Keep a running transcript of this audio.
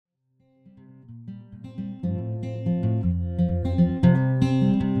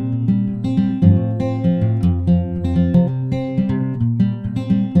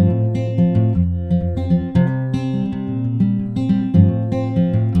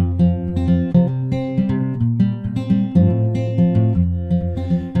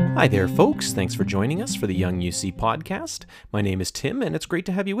Hi there, folks. Thanks for joining us for the Young UC podcast. My name is Tim, and it's great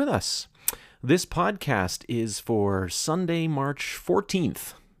to have you with us. This podcast is for Sunday, March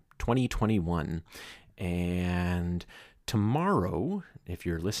 14th, 2021. And tomorrow, if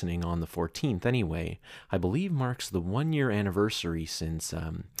you're listening on the 14th anyway, I believe marks the 1-year anniversary since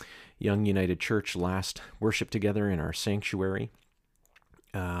Young United Church last worshiped together in our sanctuary.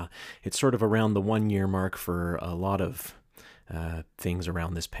 It's sort of around the 1-year mark for a lot of things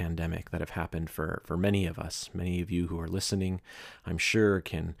around this pandemic that have happened for many of us. Many of you who are listening, I'm sure,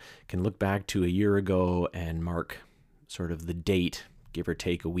 can look back to a year ago and mark sort of the date, give or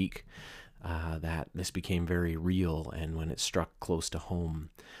take a week, that this became very real and when it struck close to home.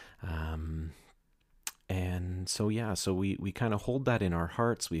 And so we kind of hold that in our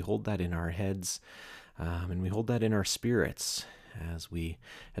hearts, we hold that in our heads, and we hold that in our spirits as we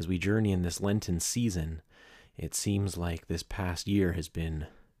journey in this Lenten season. It seems like this past year has been,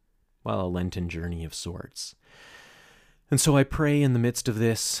 well, a Lenten journey of sorts. And so I pray in the midst of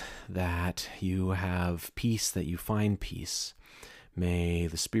this that you have peace, that you find peace. May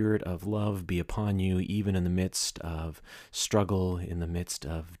the spirit of love be upon you even in the midst of struggle, in the midst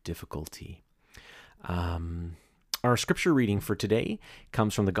of difficulty. Our scripture reading for today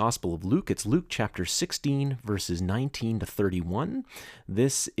comes from the Gospel of Luke. It's Luke chapter 16, verses 19 to 31.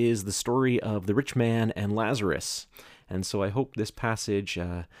 This is the story of the rich man and Lazarus. And so I hope this passage,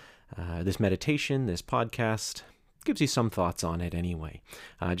 this meditation, this podcast, gives you some thoughts on it anyway.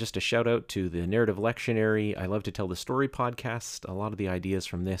 Just a shout out to the Narrative Lectionary, I Love to Tell the Story podcast. A lot of the ideas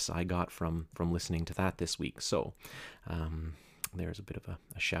from this I got from listening to that this week. So there's a bit of a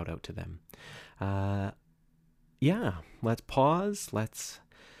shout out to them. Let's pause. Let's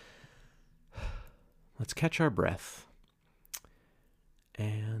catch our breath.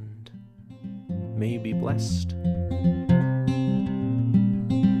 And may you be blessed.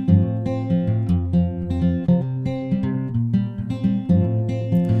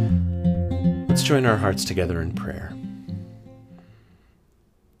 Let's join our hearts together in prayer.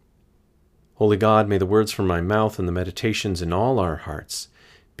 Holy God, may the words from my mouth and the meditations in all our hearts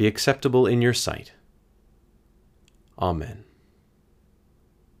be acceptable in your sight. Amen.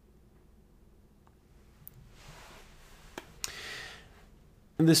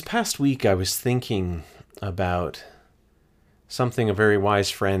 This past week I was thinking about something a very wise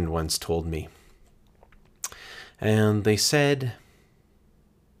friend once told me. And they said,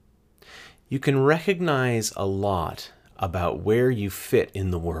 you can recognize a lot about where you fit in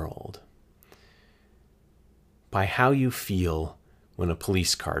the world by how you feel when a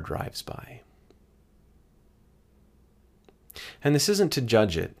police car drives by. And this isn't to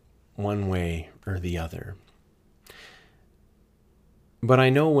judge it one way or the other. But I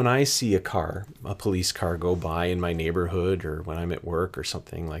know when I see a police car go by in my neighborhood or when I'm at work or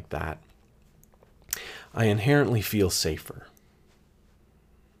something like that, I inherently feel safer.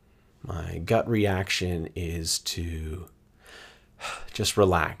 My gut reaction is to just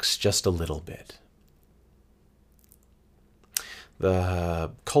relax just a little bit.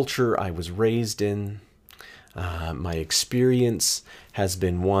 The culture I was raised in, my experience has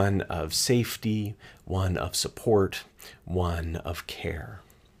been one of safety, one of support, one of care.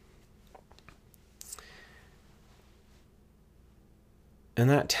 And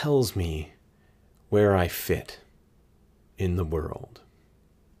that tells me where I fit in the world.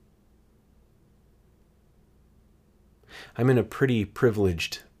 I'm in a pretty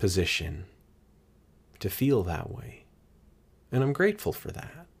privileged position to feel that way, and I'm grateful for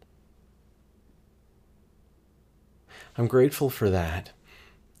that. I'm grateful for that,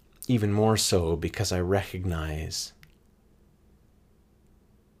 even more so because I recognize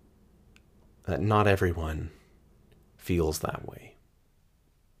that not everyone feels that way.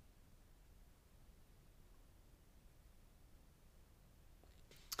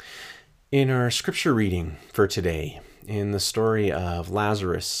 In our scripture reading for today, in the story of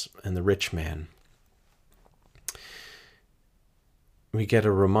Lazarus and the rich man, we get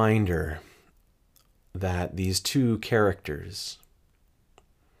a reminder that these two characters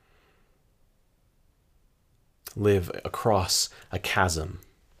live across a chasm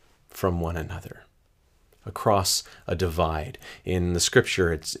from one another, across a divide. In the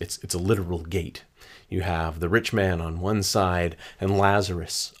scripture, it's a literal gate. You have the rich man on one side and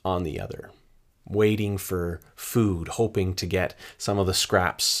Lazarus on the other, waiting for food, hoping to get some of the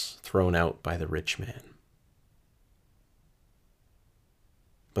scraps thrown out by the rich man.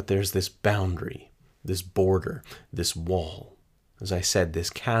 But there's this boundary, this border, this wall, as I said, this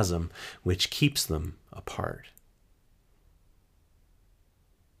chasm which keeps them apart.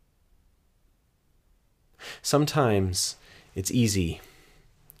 Sometimes it's easy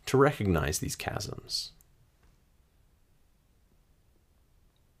to recognize these chasms.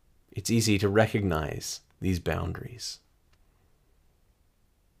 It's easy to recognize these boundaries.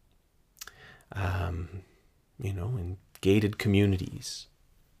 In gated communities,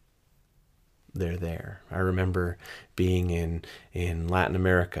 they're there. I remember being in Latin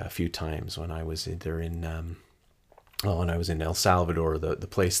America a few times when I was when I was in El Salvador. The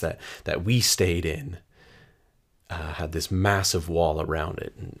place that we stayed in had this massive wall around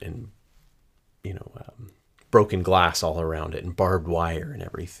it, and broken glass all around it, and barbed wire and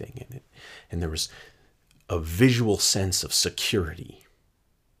everything. And there was a visual sense of security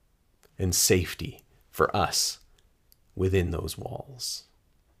and safety for us within those walls.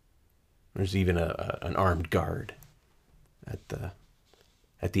 There's even an armed guard at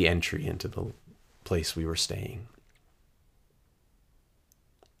the entry into the place we were staying.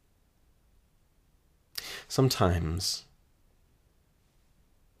 Sometimes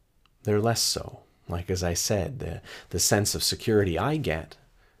they're less so. Like, as I said, the sense of security I get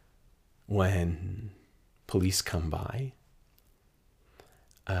when police come by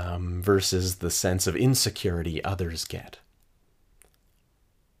versus the sense of insecurity others get.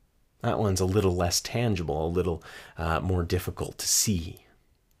 That one's a little less tangible, a little more difficult to see.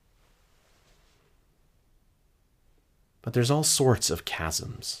 But there's all sorts of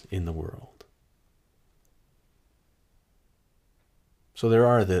chasms in the world. So there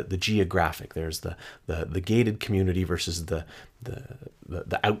are the geographic. There's the gated community versus the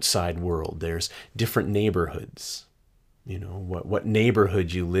outside world. There's different neighborhoods. What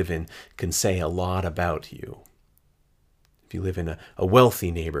neighborhood you live in can say a lot about you. If you live in a wealthy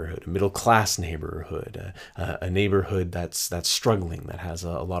neighborhood, a middle-class neighborhood, a neighborhood that's struggling, that has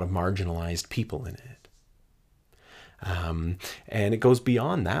a lot of marginalized people in it. And it goes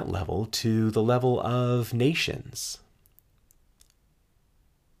beyond that level to the level of nations.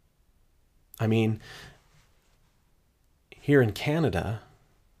 I mean, here in Canada,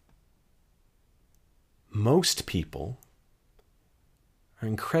 most people are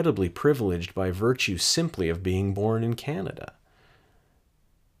incredibly privileged by virtue simply of being born in Canada.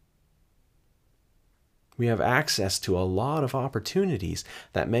 We have access to a lot of opportunities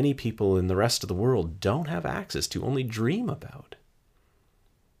that many people in the rest of the world don't have access to, only dream about.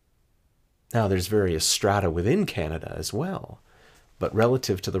 Now, there's various strata within Canada as well, but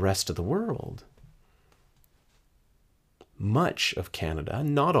relative to the rest of the world, much of Canada,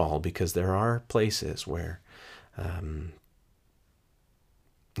 not all, because there are places where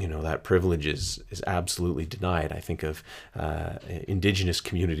that privilege is absolutely denied. I think of indigenous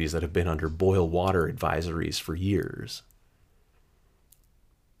communities that have been under boil water advisories for years.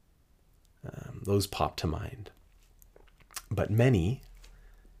 Those pop to mind. But many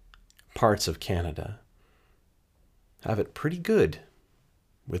parts of Canada have it pretty good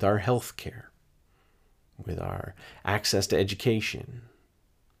with our health care, with our access to education,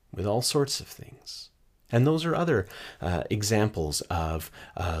 with all sorts of things. And those are other examples of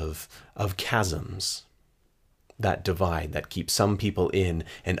chasms that divide, that keep some people in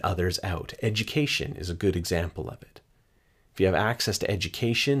and others out. Education is a good example of it. If you have access to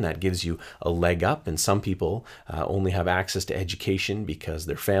education, that gives you a leg up, and some people only have access to education because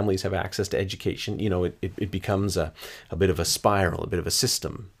their families have access to education. It becomes a bit of a spiral, a bit of a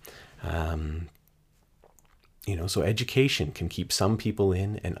system. So education can keep some people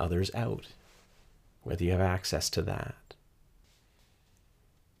in and others out, whether you have access to that.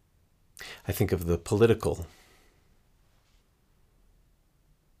 I think of the political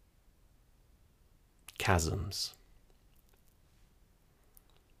chasms.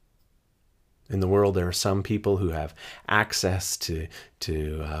 In the world, there are some people who have access to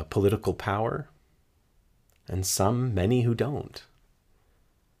political power, and many who don't.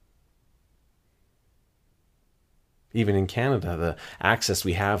 Even in Canada, the access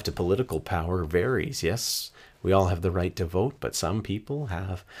we have to political power varies. Yes, we all have the right to vote, but some people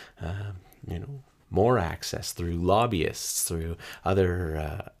have, more access through lobbyists, through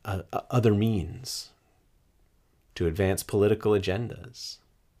other means to advance political agendas.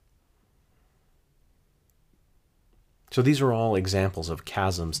 So these are all examples of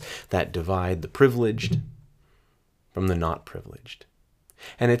chasms that divide the privileged from the not privileged.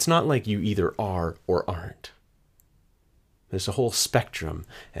 And it's not like you either are or aren't. There's a whole spectrum,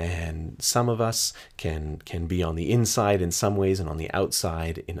 and some of us can be on the inside in some ways and on the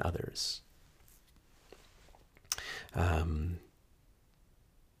outside in others.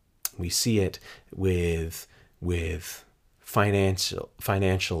 We see it with financial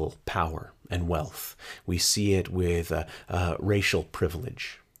power and wealth. We see it with racial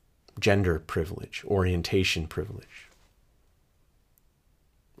privilege, gender privilege, orientation privilege.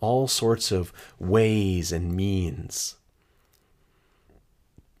 all sorts of ways and means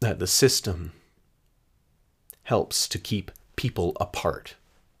that the system helps to keep people apart.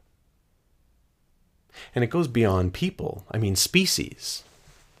 And it goes beyond people. I mean, species.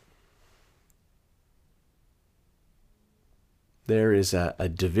 There is a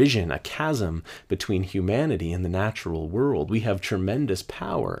division, a chasm between humanity and the natural world. We have tremendous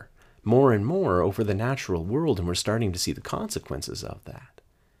power, more and more, over the natural world, and we're starting to see the consequences of that.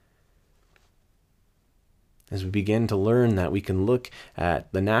 As we begin to learn that we can look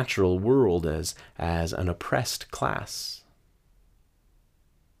at the natural world as an oppressed class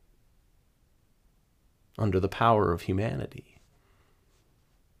under the power of humanity.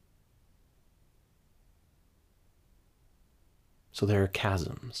 So there are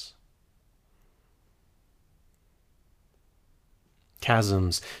chasms.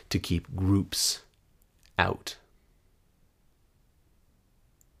 Chasms to keep groups out.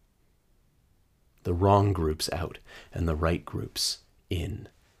 The wrong groups out and the right groups in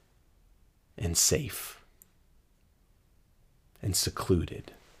and safe and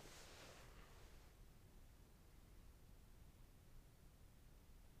secluded.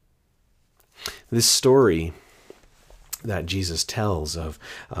 This story that Jesus tells of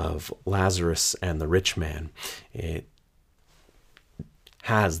Lazarus and the rich man, it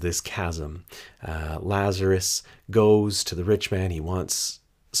has this chasm. Lazarus goes to the rich man. He wants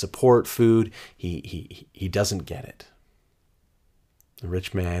support, food. He doesn't get it. The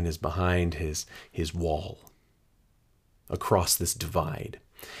rich man is behind his wall across this divide.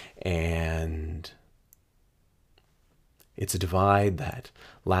 And it's a divide that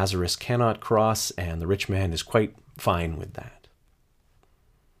Lazarus cannot cross, and the rich man is quite fine with that.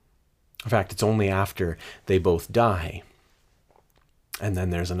 In fact, it's only after they both die, and then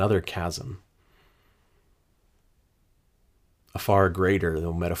there's another chasm, a far greater,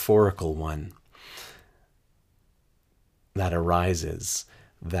 though metaphorical one, that arises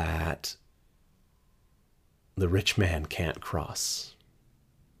that the rich man can't cross.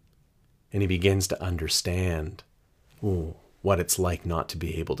 And he begins to understand what it's like not to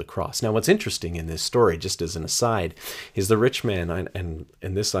be able to cross. Now, what's interesting in this story, just as an aside, is the rich man, and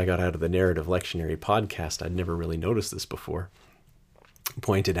this I got out of the Narrative Lectionary podcast, I'd never really noticed this before,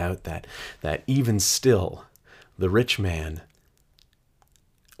 pointed out that even still, the rich man,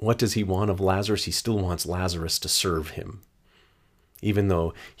 what does he want of Lazarus? He still wants Lazarus to serve him. Even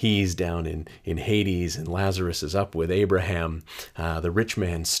though he's down in Hades and Lazarus is up with Abraham, the rich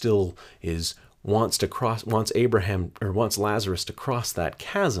man still wants Lazarus to cross that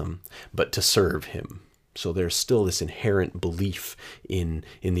chasm, but to serve him. So there's still this inherent belief in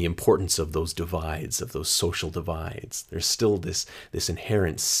the importance of those divides, of those social divides. There's still this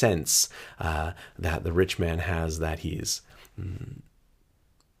inherent sense that the rich man has that he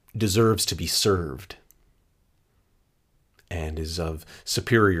deserves to be served and is of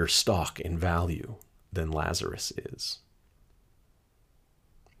superior stock and value than Lazarus is.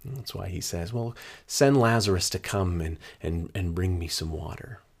 And that's why he says, well, send Lazarus to come and bring me some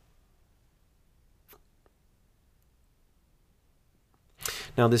water.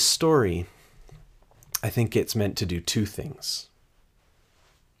 Now, this story, I think it's meant to do two things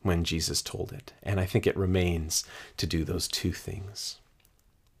when Jesus told it. And I think it remains to do those two things.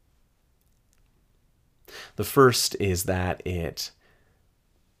 The first is that it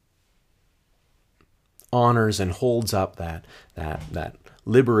honors and holds up that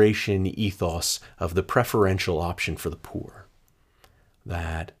liberation ethos of the preferential option for the poor.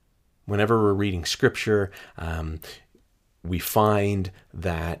 That whenever we're reading scripture, we find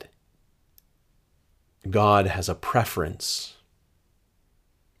that God has a preference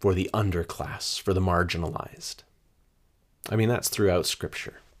for the underclass, for the marginalized. I mean, that's throughout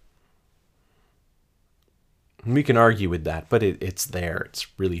scripture. We can argue with that, but it's there. It's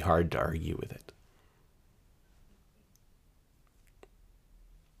really hard to argue with it.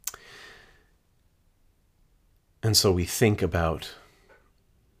 And so we think about,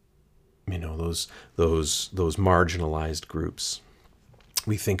 those marginalized groups.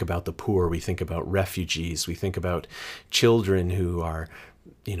 We think about the poor. We think about refugees. We think about children who are,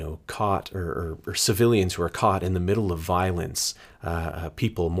 caught, or civilians who are caught in the middle of violence.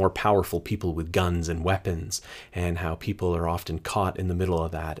 More powerful people with guns and weapons, and how people are often caught in the middle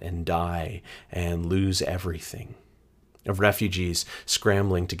of that and die and lose everything. Of refugees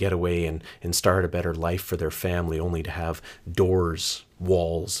scrambling to get away and start a better life for their family, only to have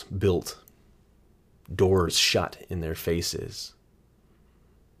walls built, doors shut in their faces.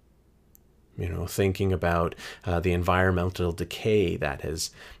 Thinking about the environmental decay that has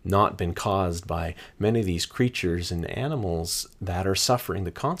not been caused by many of these creatures and animals that are suffering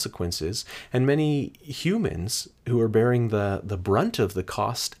the consequences, and many humans who are bearing the brunt of the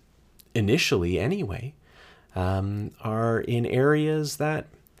cost initially anyway, are in areas that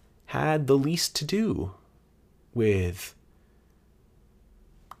had the least to do with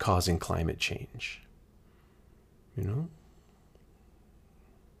causing climate change.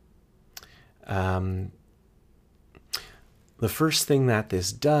 The first thing that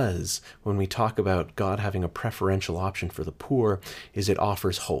this does when we talk about God having a preferential option for the poor is it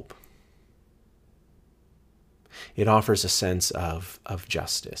offers hope. It offers a sense of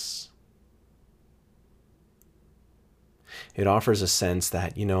justice. It offers a sense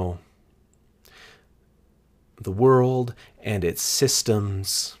that, the world and its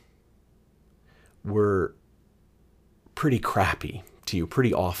systems were pretty crappy to you,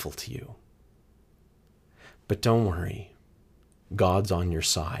 pretty awful to you. But don't worry, God's on your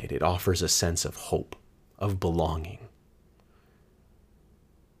side. It offers a sense of hope, of belonging.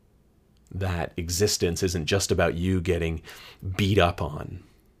 That existence isn't just about you getting beat up on.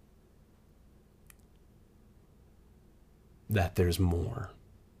 That there's more.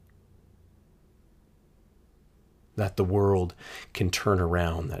 That the world can turn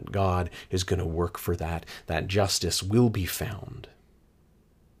around, that God is going to work for that justice will be found.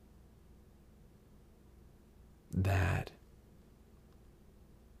 That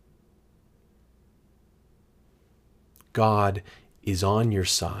God is on your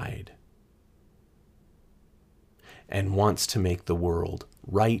side and wants to make the world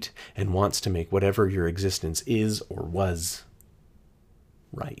right and wants to make whatever your existence is or was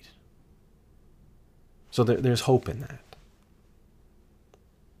right. So there's hope in that.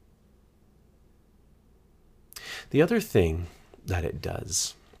 The other thing that it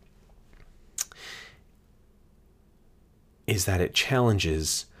does is that it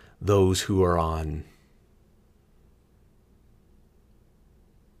challenges those who are on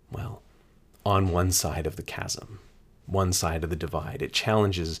one side of the chasm, one side of the divide. It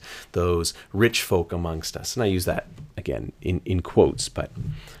challenges those rich folk amongst us. And I use that, again, in quotes, but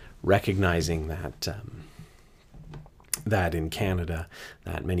recognizing that that in Canada,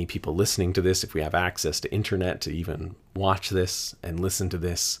 that many people listening to this, if we have access to internet to even watch this and listen to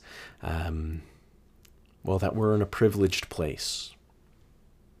this, that we're in a privileged place.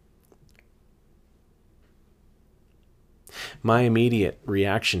 My immediate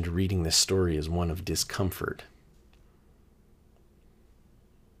reaction to reading this story is one of discomfort,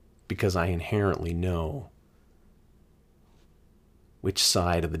 because I inherently know which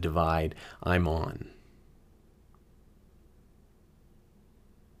side of the divide I'm on.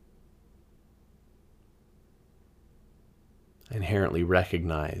 I inherently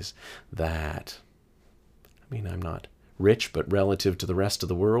recognize that, I'm not rich, but relative to the rest of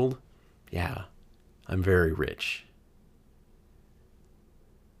the world, yeah, I'm very rich.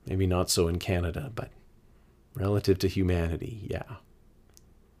 Maybe not so in Canada, but relative to humanity, yeah.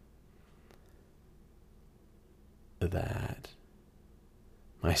 That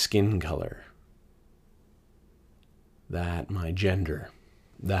my skin color, that my gender,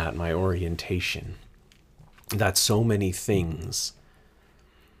 that my orientation, that so many things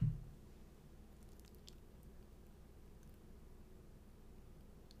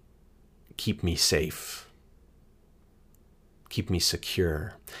keep me safe, keep me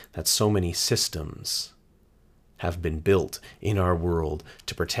secure, that so many systems have been built in our world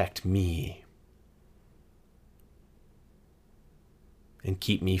to protect me and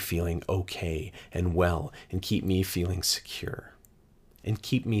keep me feeling okay and well and keep me feeling secure and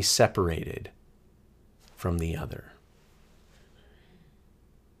keep me separated from the other.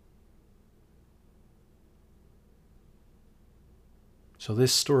 So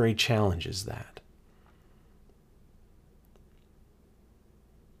this story challenges that.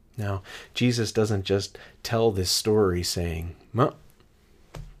 Now, Jesus doesn't just tell this story saying, "Well,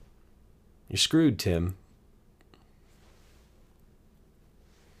 you're screwed, Tim."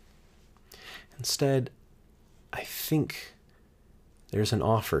 Instead, I think there's an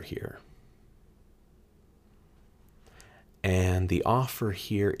offer here. And the offer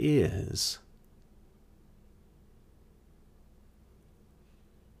here is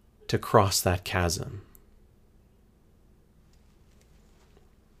to cross that chasm.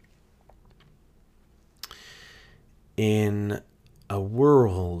 In a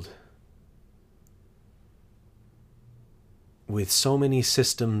world with so many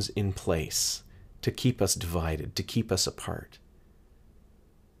systems in place to keep us divided, to keep us apart,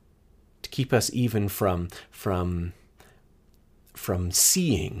 to keep us even from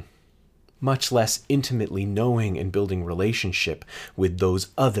seeing much less intimately knowing and building relationship with those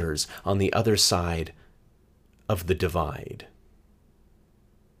others on the other side of the divide,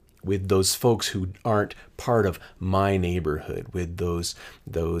 with those folks who aren't part of my neighborhood, with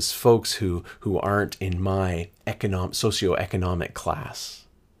those folks who aren't in my socioeconomic class,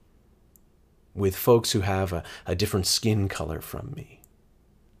 with folks who have a different skin color from me.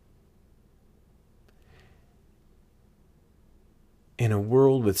 In a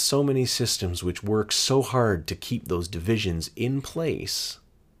world with so many systems which work so hard to keep those divisions in place,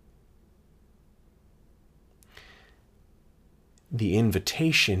 the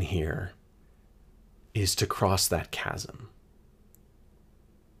invitation here is to cross that chasm.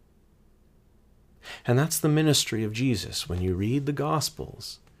 And that's the ministry of Jesus. When you read the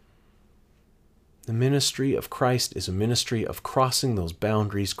Gospels, the ministry of Christ is a ministry of crossing those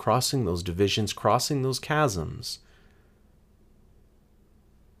boundaries, crossing those divisions, crossing those chasms,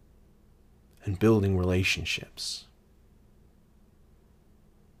 and building relationships.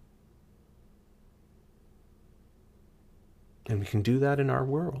 And we can do that in our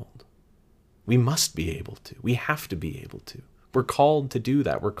world. We must be able to. We have to be able to. We're called to do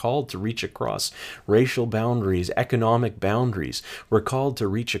that. We're called to reach across racial boundaries, economic boundaries. We're called to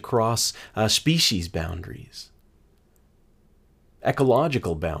reach across species boundaries,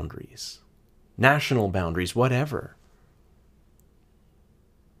 ecological boundaries, national boundaries, whatever.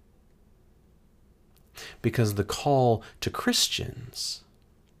 Because the call to Christians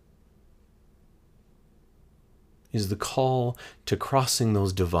is the call to crossing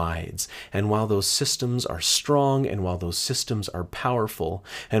those divides. And while those systems are strong, and while those systems are powerful,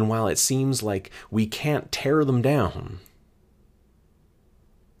 and while it seems like we can't tear them down,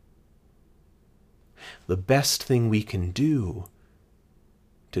 the best thing we can do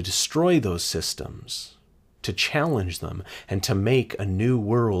to destroy those systems, to challenge them, and to make a new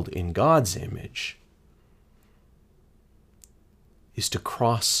world in God's image is to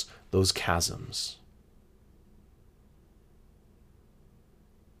cross those chasms.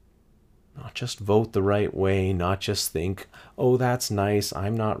 Not just vote the right way, not just think, oh, that's nice,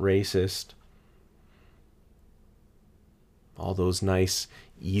 I'm not racist. All those nice,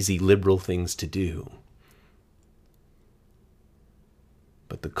 easy liberal things to do.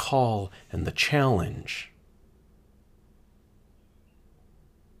 But the call and the challenge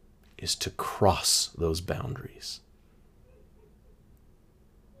is to cross those boundaries.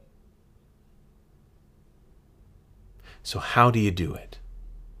 So how do you do it?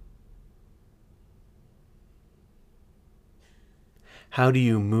 How do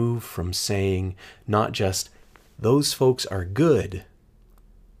you move from saying not just, those folks are good,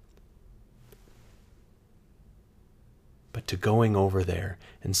 but to going over there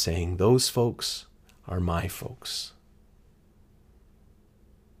and saying, those folks are my folks?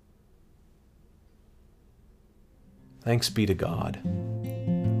 Thanks be to God.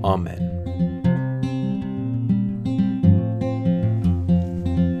 Amen.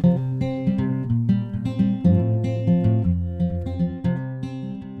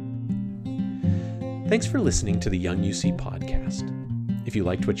 Thanks for listening to the Young UC podcast. If you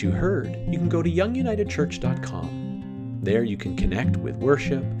liked what you heard, you can go to youngunitedchurch.com. There you can connect with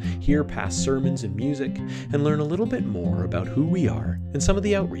worship, hear past sermons and music, and learn a little bit more about who we are and some of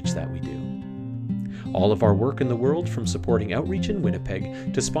the outreach that we do. All of our work in the world, from supporting outreach in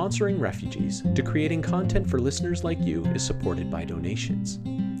Winnipeg to sponsoring refugees to creating content for listeners like you, is supported by donations.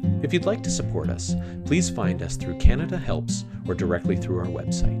 If you'd like to support us, please find us through Canada Helps or directly through our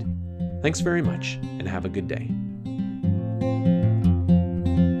website. Thanks very much, and have a good day.